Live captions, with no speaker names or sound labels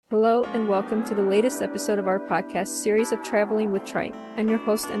Hello and welcome to the latest episode of our podcast series of Traveling with Trike. I'm your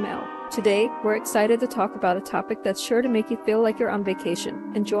host ML. Today, we're excited to talk about a topic that's sure to make you feel like you're on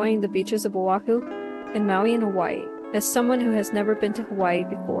vacation, enjoying the beaches of Oahu and Maui in Hawaii. As someone who has never been to Hawaii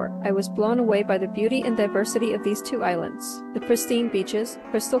before, I was blown away by the beauty and diversity of these two islands. The pristine beaches,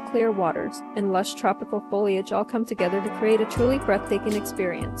 crystal clear waters, and lush tropical foliage all come together to create a truly breathtaking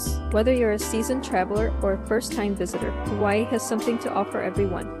experience. Whether you're a seasoned traveler or a first-time visitor, Hawaii has something to offer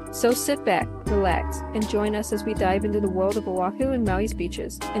everyone. So sit back, relax, and join us as we dive into the world of Oahu and Maui's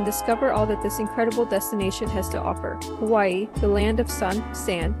beaches and discover all that this incredible destination has to offer. Hawaii, the land of sun,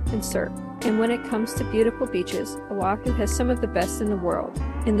 sand, and surf. And when it comes to beautiful beaches, Oahu has some of the best in the world.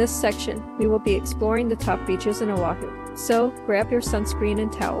 In this section, we will be exploring the top beaches in Oahu. So, grab your sunscreen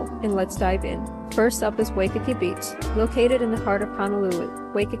and towel, and let's dive in. First up is Waikiki Beach. Located in the heart of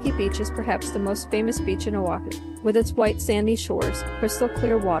Honolulu, Waikiki Beach is perhaps the most famous beach in Oahu. With its white sandy shores, crystal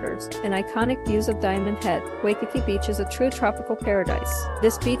clear waters, and iconic views of Diamond Head, Waikiki Beach is a true tropical paradise.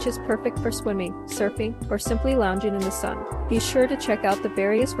 This beach is perfect for swimming, surfing, or simply lounging in the sun. Be sure to check out the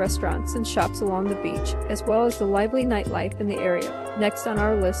various restaurants and shops along the beach, as well as the lively nightlife in the area. Next on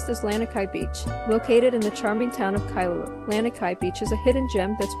our list is Lanikai Beach. Located in the charming town of Kailua, Lanikai Beach is a hidden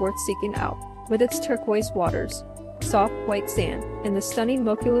gem that's worth seeking out. With its turquoise waters, soft white sand, and the stunning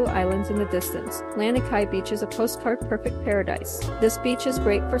Mokilu Islands in the distance, Lanikai Beach is a postcard-perfect paradise. This beach is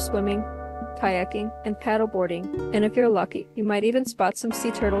great for swimming, kayaking, and paddleboarding, and if you're lucky, you might even spot some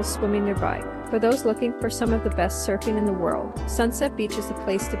sea turtles swimming nearby. For those looking for some of the best surfing in the world, Sunset Beach is the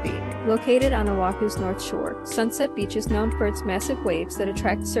place to be. Located on Oahu's North Shore, Sunset Beach is known for its massive waves that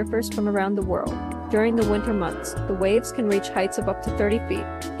attract surfers from around the world. During the winter months, the waves can reach heights of up to 30 feet.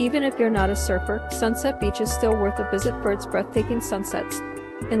 Even if you're not a surfer, Sunset Beach is still worth a visit for its breathtaking sunsets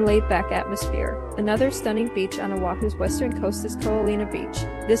and laid-back atmosphere. Another stunning beach on Oahu's western coast is Kaanapali Beach.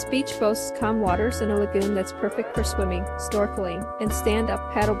 This beach boasts calm waters and a lagoon that's perfect for swimming, snorkeling, and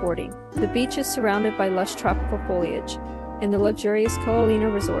stand-up paddleboarding. The beach is surrounded by lush tropical foliage and the luxurious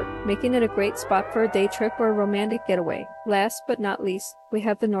Kaanapali Resort, making it a great spot for a day trip or a romantic getaway. Last but not least, we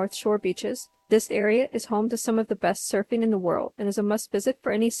have the North Shore beaches. This area is home to some of the best surfing in the world and is a must-visit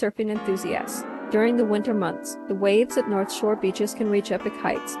for any surfing enthusiast. During the winter months, the waves at North Shore beaches can reach epic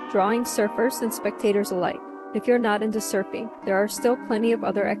heights, drawing surfers and spectators alike. If you're not into surfing, there are still plenty of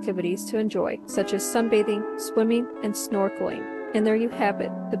other activities to enjoy, such as sunbathing, swimming, and snorkeling. And there you have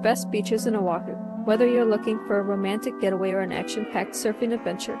it, the best beaches in Oahu. Whether you're looking for a romantic getaway or an action-packed surfing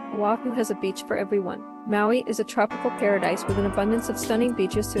adventure, Oahu has a beach for everyone. Maui is a tropical paradise with an abundance of stunning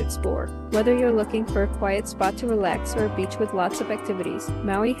beaches to explore. Whether you're looking for a quiet spot to relax or a beach with lots of activities,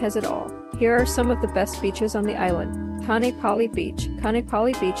 Maui has it all. Here are some of the best beaches on the island. Kaanapali Beach.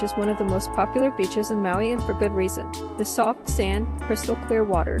 Kaanapali Beach is one of the most popular beaches in Maui, and for good reason. The soft sand, crystal clear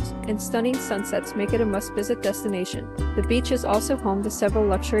waters, and stunning sunsets make it a must-visit destination. The beach is also home to several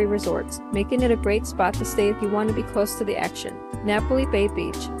luxury resorts, making it a great spot to stay if you want to be close to the action. Napili Bay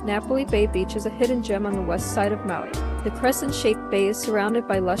Beach. Napili Bay Beach is a hidden gem on the west side of Maui. The crescent-shaped bay is surrounded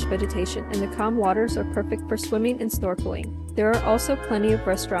by lush vegetation, and the calm waters are perfect for swimming and snorkeling. There are also plenty of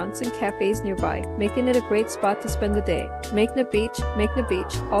restaurants and cafes nearby, making it a great spot to spend the day. Makena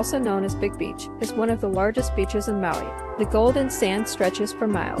Beach, also known as Big Beach, is one of the largest beaches in Maui. The golden sand stretches for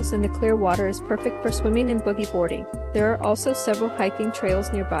miles, and the clear water is perfect for swimming and boogie boarding. There are also several hiking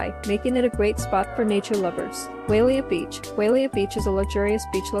trails nearby, making it a great spot for nature lovers. Wailea Beach. Wailea Beach is a luxurious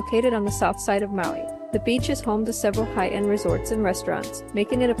beach located on the south side of Maui. The beach is home to several high-end resorts and restaurants,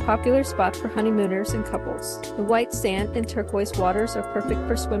 making it a popular spot for honeymooners and couples. The white sand and turquoise waters are perfect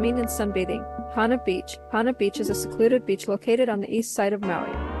for swimming and sunbathing. Hana Beach. Hana Beach is a secluded beach located on the east side of Maui.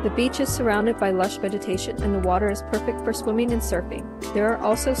 The beach is surrounded by lush vegetation, and the water is perfect for swimming and surfing. There are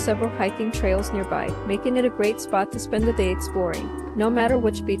also several hiking trails nearby, making it a great spot to spend the day exploring. No matter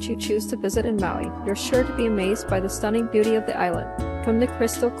which beach you choose to visit in Maui, you're sure to be amazed by the stunning beauty of the island. From the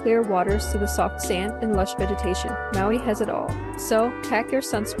crystal clear waters to the soft sand and lush vegetation, Maui has it all. So, pack your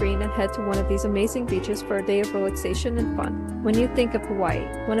sunscreen and head to one of these amazing beaches for a day of relaxation and fun. When you think of Hawaii,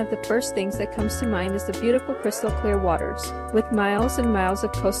 one of the first things that comes to mind is the beautiful crystal clear waters. With miles and miles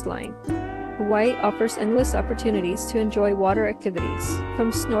of coastline, Hawaii offers endless opportunities to enjoy water activities.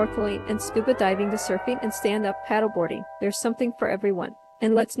 From snorkeling and scuba diving to surfing and stand-up paddleboarding, there's something for everyone.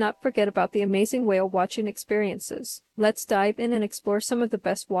 And let's not forget about the amazing whale watching experiences. Let's dive in and explore some of the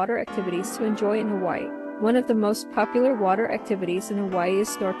best water activities to enjoy in Hawaii. One of the most popular water activities in Hawaii is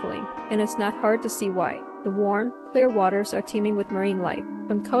snorkeling, and it's not hard to see why. The warm, clear waters are teeming with marine life,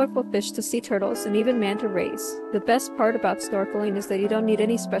 from colorful fish to sea turtles and even manta rays. The best part about snorkeling is that you don't need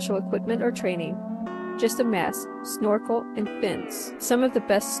any special equipment or training. just a mask, snorkel, and fins. Some of the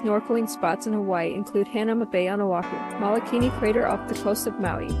best snorkeling spots in Hawaii include Kaanapali Bay on Oahu, Makena Crater off the coast of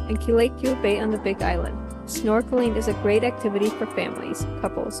Maui, and Lanikai Bay on the Big Island. Snorkeling is a great activity for families,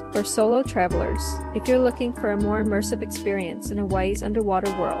 couples, or solo travelers. If you're looking for a more immersive experience in Hawaii's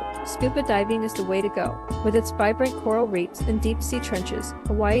underwater world, scuba diving is the way to go. With its vibrant coral reefs and deep-sea trenches,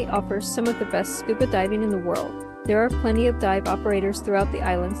 Hawaii offers some of the best scuba diving in the world. There are plenty of dive operators throughout the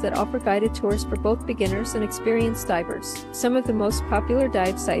islands that offer guided tours for both beginners and experienced divers. Some of the most popular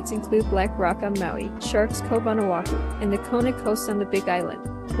dive sites include Black Rock on Maui, Sharks Cove on Oahu, and the Kona Coast on the Big Island.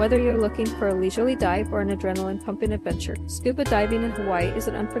 Whether you're looking for a leisurely dive or an adrenaline-pumping adventure, scuba diving in Hawaii is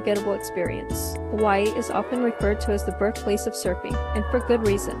an unforgettable experience. Hawaii is often referred to as the birthplace of surfing, and for good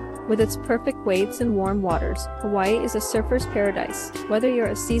reason. With its perfect waves and warm waters, Hawaii is a surfer's paradise. Whether you're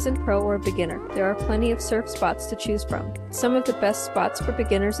a seasoned pro or a beginner, there are plenty of surf spots to choose from. Some of the best spots for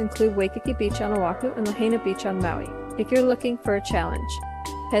beginners include Waikiki Beach on Oahu and Makena Beach on Maui. If you're looking for a challenge,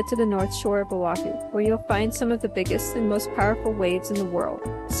 head to the north shore of Oahu, where you'll find some of the biggest and most powerful waves in the world.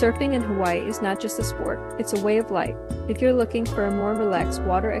 Surfing in Hawaii is not just a sport, it's a way of life. If you're looking for a more relaxed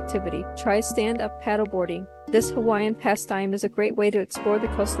water activity, try stand-up paddleboarding. This Hawaiian pastime is a great way to explore the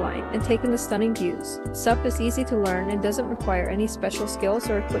coastline and take in the stunning views. SUP is easy to learn and doesn't require any special skills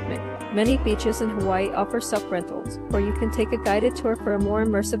or equipment. Many beaches in Hawaii offer SUP rentals, or you can take a guided tour for a more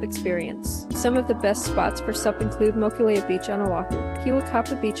immersive experience. Some of the best spots for SUP include Makena Beach on Oahu,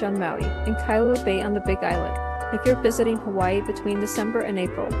 Kaanapali Beach on Maui, and Kaanapali Bay on the Big Island. If you're visiting Hawaii between December and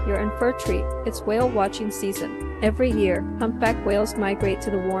April, you're in for a treat. It's whale watching season. Every year, humpback whales migrate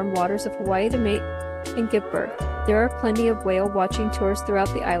to the warm waters of Hawaii to mate and give birth. There are plenty of whale watching tours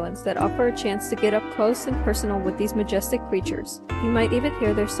throughout the islands that offer a chance to get up close and personal with these majestic creatures. You might even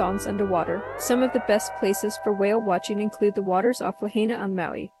hear their songs underwater. Some of the best places for whale watching include the waters off Lahaina on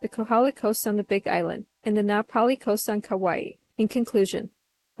Maui, the Kohala Coast on the Big Island, and the Napili Coast on Kauai. In conclusion,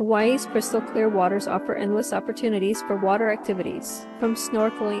 Hawaii's crystal clear waters offer endless opportunities for water activities. From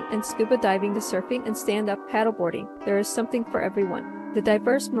snorkeling and scuba diving to surfing and stand-up paddleboarding, there is something for everyone. The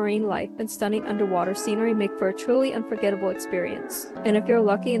diverse marine life and stunning underwater scenery make for a truly unforgettable experience. And if you're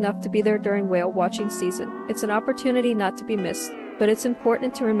lucky enough to be there during whale watching season, it's an opportunity not to be missed. But it's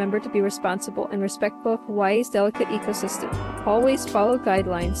important to remember to be responsible and respectful of Hawaii's delicate ecosystem. Always follow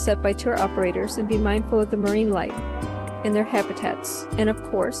guidelines set by tour operators and be mindful of the marine life and their habitats. And of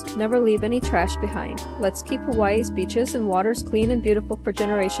course, never leave any trash behind. Let's keep Hawaii's beaches and waters clean and beautiful for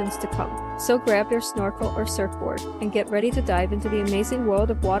generations to come. So grab your snorkel or surfboard and get ready to dive into the amazing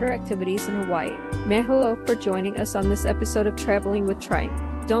world of water activities in Hawaii. Mahalo for joining us on this episode of Traveling with Triumph.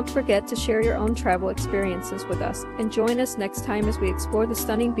 Don't forget to share your own travel experiences with us, and join us next time as we explore the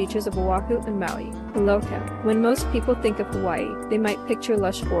stunning beaches of Oahu and Maui. Aloha. When most people think of Hawaii, they might picture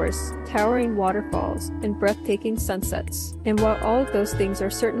lush forests, towering waterfalls, and breathtaking sunsets. And while all of those things are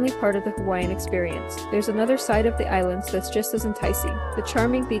certainly part of the Hawaiian experience, there's another side of the islands that's just as enticing: the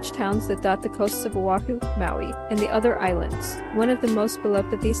charming beach towns that dot the coasts of Oahu, Maui, and the other islands. One of the most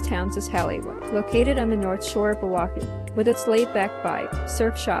beloved of these towns is Halewa, located on the north shore of Oahu. With its laid-back vibe,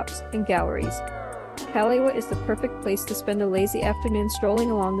 surf shops, and galleries, Halewa is the perfect place to spend a lazy afternoon strolling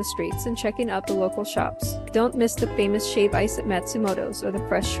along the streets and checking out the local shops. Don't miss the famous shave ice at Matsumoto's or the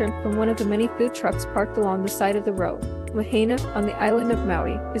fresh shrimp from one of the many food trucks parked along the side of the road. Lahaina, on the island of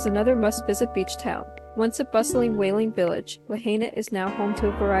Maui, is another must-visit beach town. Once a bustling whaling village, Lahaina is now home to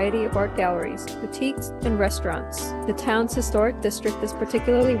a variety of art galleries, boutiques, and restaurants. The town's historic district is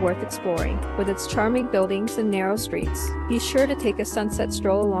particularly worth exploring, with its charming buildings and narrow streets. Be sure to take a sunset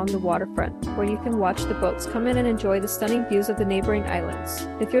stroll along the waterfront, where you can watch the boats come in and enjoy the stunning views of the neighboring islands.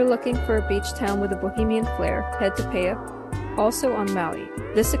 If you're looking for a beach town with a bohemian flair, head to Paia, also on Maui.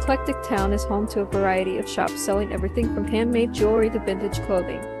 This eclectic town is home to a variety of shops selling everything from handmade jewelry to vintage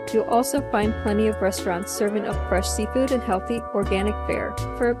clothing. You'll also find plenty of restaurants serving up fresh seafood and healthy, organic fare.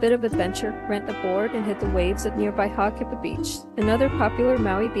 For a bit of adventure, rent a board and hit the waves at nearby Haʻakepa Beach. Another popular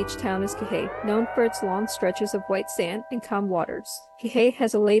Maui beach town is Kihei, known for its long stretches of white sand and calm waters. Kihei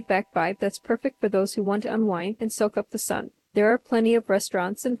has a laid-back vibe that's perfect for those who want to unwind and soak up the sun. There are plenty of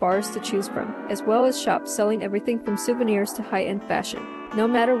restaurants and bars to choose from, as well as shops selling everything from souvenirs to high-end fashion. No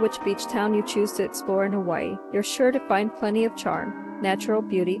matter which beach town you choose to explore in Hawaii, you're sure to find plenty of charm, natural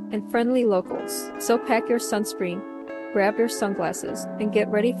beauty, and friendly locals. So pack your sunscreen, grab your sunglasses, and get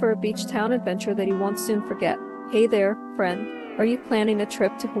ready for a beach town adventure that you won't soon forget. Hey there, friend. Are you planning a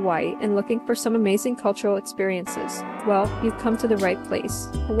trip to Hawaii and looking for some amazing cultural experiences? Well, you've come to the right place.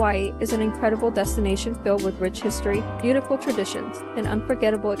 Hawaii is an incredible destination filled with rich history, beautiful traditions, and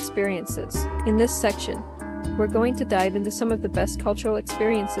unforgettable experiences. In this section, we're going to dive into some of the best cultural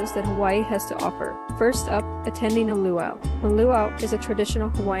experiences that Hawaii has to offer. First up, attending a luau. A luau is a traditional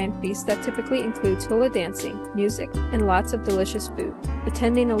Hawaiian feast that typically includes hula dancing, music, and lots of delicious food.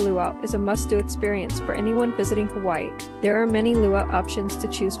 Attending a luau is a must-do experience for anyone visiting Hawaii. There are many luau options to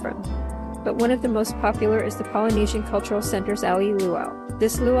choose from, but one of the most popular is the Polynesian Cultural Center's Ali Luau.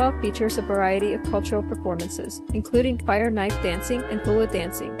 This luau features a variety of cultural performances, including fire knife dancing and hula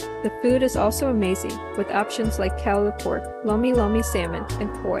dancing. The food is also amazing, with options like kaulu pork, lomi lomi salmon,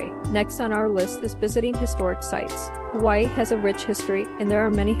 and poi. Next on our list is visiting historic sites. Hawaii has a rich history, and there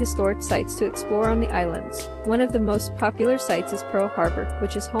are many historic sites to explore on the islands. One of the most popular sites is Pearl Harbor,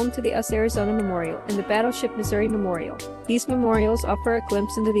 which is home to the US Arizona Memorial and the Battleship Missouri Memorial. These memorials offer a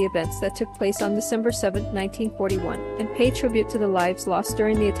glimpse into the events that took place on December 7, 1941, and pay tribute to the lives lost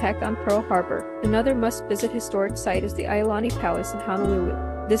during the attack on Pearl Harbor. Another must-visit historic site is the Ailani Palace in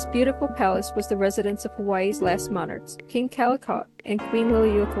Honolulu. This beautiful palace was the residence of Hawaii's last monarchs, King Kalakaua and Queen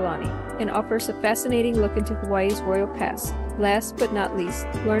Liliuokalani, and offers a fascinating look into Hawaii's royal past. Last but not least,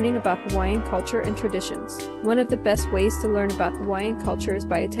 learning about Hawaiian culture and traditions. One of the best ways to learn about Hawaiian culture is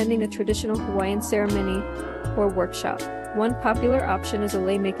by attending a traditional Hawaiian ceremony or workshop. One popular option is a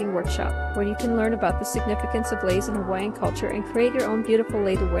lei-making workshop, where you can learn about the significance of leis in Hawaiian culture and create your own beautiful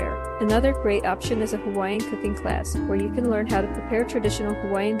lei to wear. Another great option is a Hawaiian cooking class, where you can learn how to prepare traditional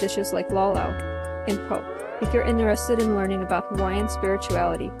Hawaiian dishes like laulau and po. If you're interested in learning about Hawaiian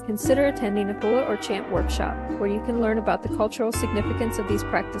spirituality, consider attending a hula or chant workshop, where you can learn about the cultural significance of these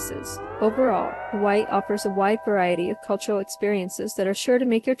practices. Overall, Hawaii offers a wide variety of cultural experiences that are sure to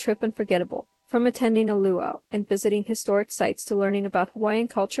make your trip unforgettable. From attending a luau and visiting historic sites to learning about Hawaiian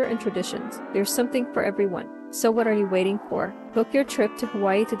culture and traditions, there's something for everyone. So what are you waiting for? Book your trip to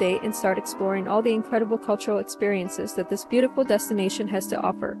Hawaii today and start exploring all the incredible cultural experiences that this beautiful destination has to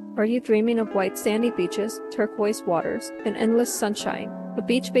offer. Are you dreaming of white sandy beaches, turquoise waters, and endless sunshine? A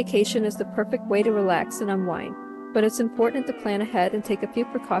beach vacation is the perfect way to relax and unwind. But it's important to plan ahead and take a few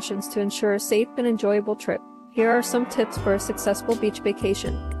precautions to ensure a safe and enjoyable trip. Here are some tips for a successful beach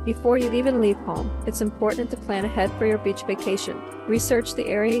vacation. Before you even leave home, it's important to plan ahead for your beach vacation. Research the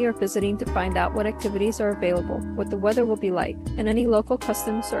area you're visiting to find out what activities are available, what the weather will be like, and any local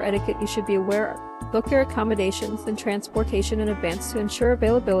customs or etiquette you should be aware of. Book your accommodations and transportation in advance to ensure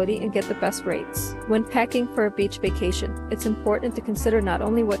availability and get the best rates. When packing for a beach vacation, it's important to consider not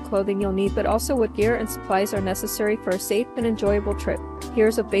only what clothing you'll need but also what gear and supplies are necessary for a safe and enjoyable trip.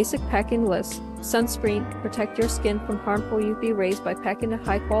 Here's a basic packing list. Sunscreen. Protect your skin from harmful UV rays by packing a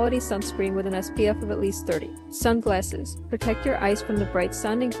high-quality sunscreen with an SPF of at least 30. Sunglasses. Protect your eyes from the bright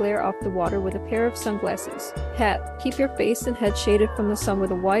sun and glare off the water with a pair of sunglasses. Hat. Keep your face and head shaded from the sun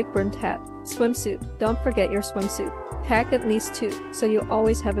with a wide-brimmed hat. Swimsuit. Don't forget your swimsuit. Pack at least 2, so you'll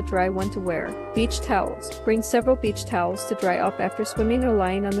always have a dry one to wear. Beach towels. Bring several beach towels to dry off after swimming or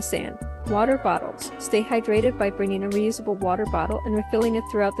lying on the sand. Water bottles. Stay hydrated by bringing a reusable water bottle and refilling it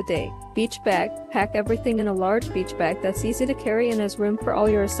throughout the day. Beach bag. Pack everything in a large beach bag that's easy to carry and has room for all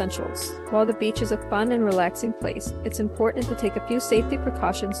your essentials. While the beach is a fun and relaxing place, it's important to take a few safety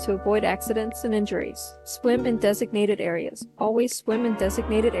precautions to avoid accidents and injuries. Swim in designated areas. Always swim in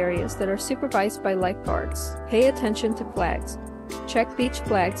designated areas that are supervised by lifeguards. Pay attention to flags. Check beach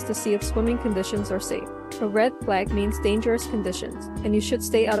flags to see if swimming conditions are safe. A red flag means dangerous conditions, and you should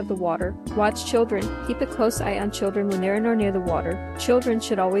stay out of the water. Watch children. Keep a close eye on children when they're in or near the water. Children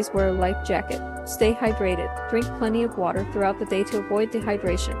should always wear a life jacket. Stay hydrated. Drink plenty of water throughout the day to avoid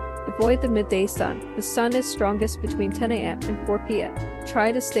dehydration. Avoid the midday sun. The sun is strongest between 10 a.m. and 4 p.m.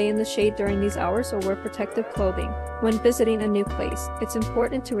 Try to stay in the shade during these hours or wear protective clothing. When visiting a new place, it's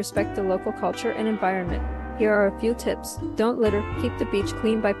important to respect the local culture and environment. Here are a few tips. Don't litter. Keep the beach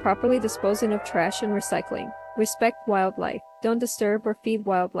clean by properly disposing of trash and recycling. Respect wildlife. Don't disturb or feed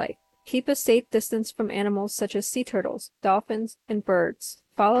wildlife. Keep a safe distance from animals such as sea turtles, dolphins, and birds.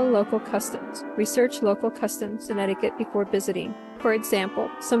 Follow local customs. Research local customs and etiquette before visiting. For example,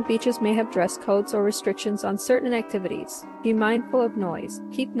 some beaches may have dress codes or restrictions on certain activities. Be mindful of noise.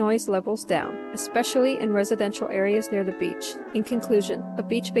 Keep noise levels down, especially in residential areas near the beach. In conclusion, a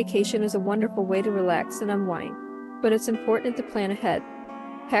beach vacation is a wonderful way to relax and unwind, but it's important to plan ahead.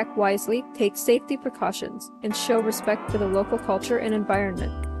 Pack wisely, take safety precautions, and show respect for the local culture and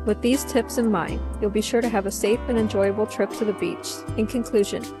environment. With these tips in mind, you'll be sure to have a safe and enjoyable trip to the beach. In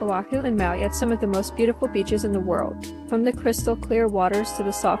conclusion, Oahu and Maui have some of the most beautiful beaches in the world. From the crystal clear waters to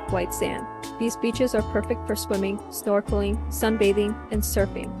the soft white sand, these beaches are perfect for swimming, snorkeling, sunbathing, and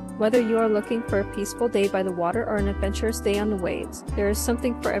surfing. Whether you are looking for a peaceful day by the water or an adventurous day on the waves, there is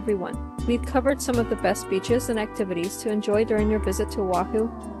something for everyone. We've covered some of the best beaches and activities to enjoy during your visit to Oahu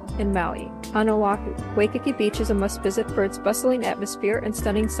and Maui. On Oahu, Waikiki Beach is a must-visit for its bustling atmosphere and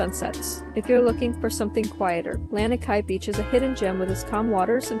stunning sunsets. If you're looking for something quieter, Lanikai Beach is a hidden gem with its calm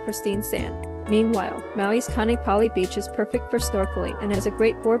waters and pristine sand. Meanwhile, Maui's Kaanapali Beach is perfect for snorkeling and has a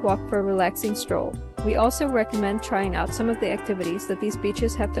great boardwalk for a relaxing stroll. We also recommend trying out some of the activities that these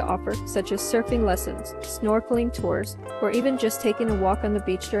beaches have to offer, such as surfing lessons, snorkeling tours, or even just taking a walk on the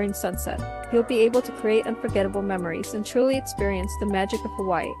beach during sunset. You'll be able to create unforgettable memories and truly experience the magic of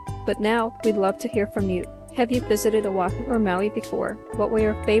Hawaii. But now, we'd love to hear from you. Have you visited Oahu or Maui before? What were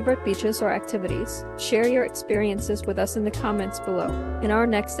your favorite beaches or activities? Share your experiences with us in the comments below. In our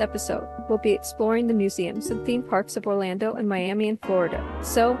next episode, we'll be exploring the museums and theme parks of Orlando and Miami in Florida.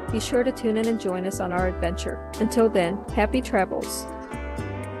 So, be sure to tune in and join us on our adventure. Until then, happy travels!